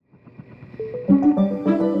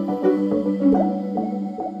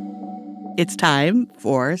It's time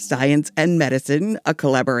for Science and Medicine, a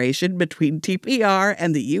collaboration between TPR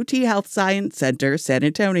and the UT Health Science Center, San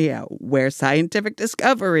Antonio, where scientific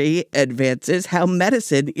discovery advances how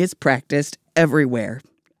medicine is practiced everywhere.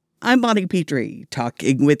 I'm Bonnie Petrie,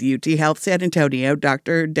 talking with UT Health San Antonio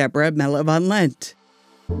Dr. Debora Melo von Lent.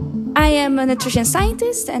 I am a nutrition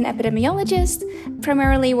scientist and epidemiologist.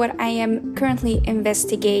 Primarily what I am currently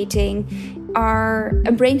investigating are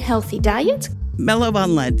a brain-healthy diet. Melo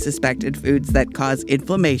von Lent suspected foods that cause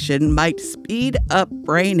inflammation might speed up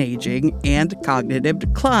brain aging and cognitive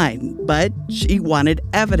decline, but she wanted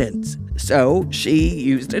evidence. So she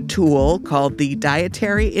used a tool called the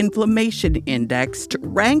Dietary Inflammation Index to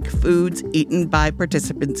rank foods eaten by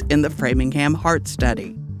participants in the Framingham Heart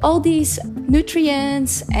Study. All these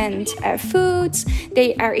nutrients and foods,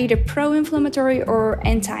 they are either pro-inflammatory or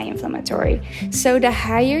anti-inflammatory. So the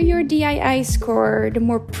higher your DII score, the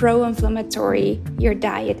more pro-inflammatory your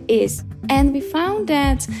diet is. And we found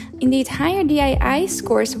that indeed higher DII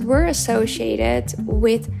scores were associated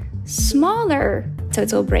with smaller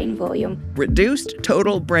total brain volume. Reduced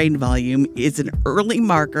total brain volume is an early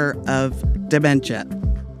marker of dementia.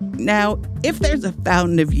 Now, if there's a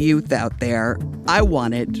fountain of youth out there, I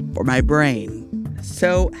want it for my brain.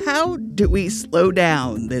 So how do we slow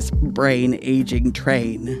down this brain aging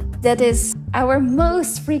train? That is our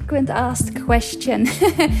most frequent asked question.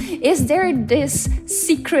 Is there this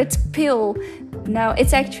secret pill? No,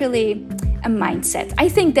 it's actually a mindset. I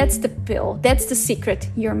think that's the pill. That's the secret,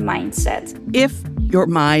 your mindset. If your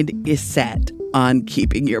mind is set on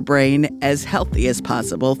keeping your brain as healthy as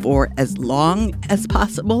possible for as long as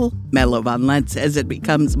possible, Melo von Lent says it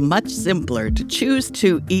becomes much simpler to choose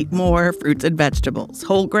to eat more fruits and vegetables,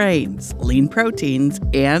 whole grains, lean proteins,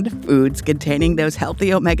 and foods containing those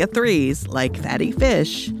healthy omega-3s like fatty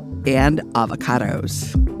fish and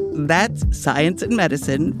avocados. That's Science and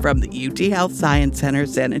Medicine from the UT Health Science Center,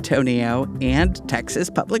 San Antonio, and Texas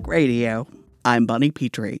Public Radio. I'm Bonnie Petrie.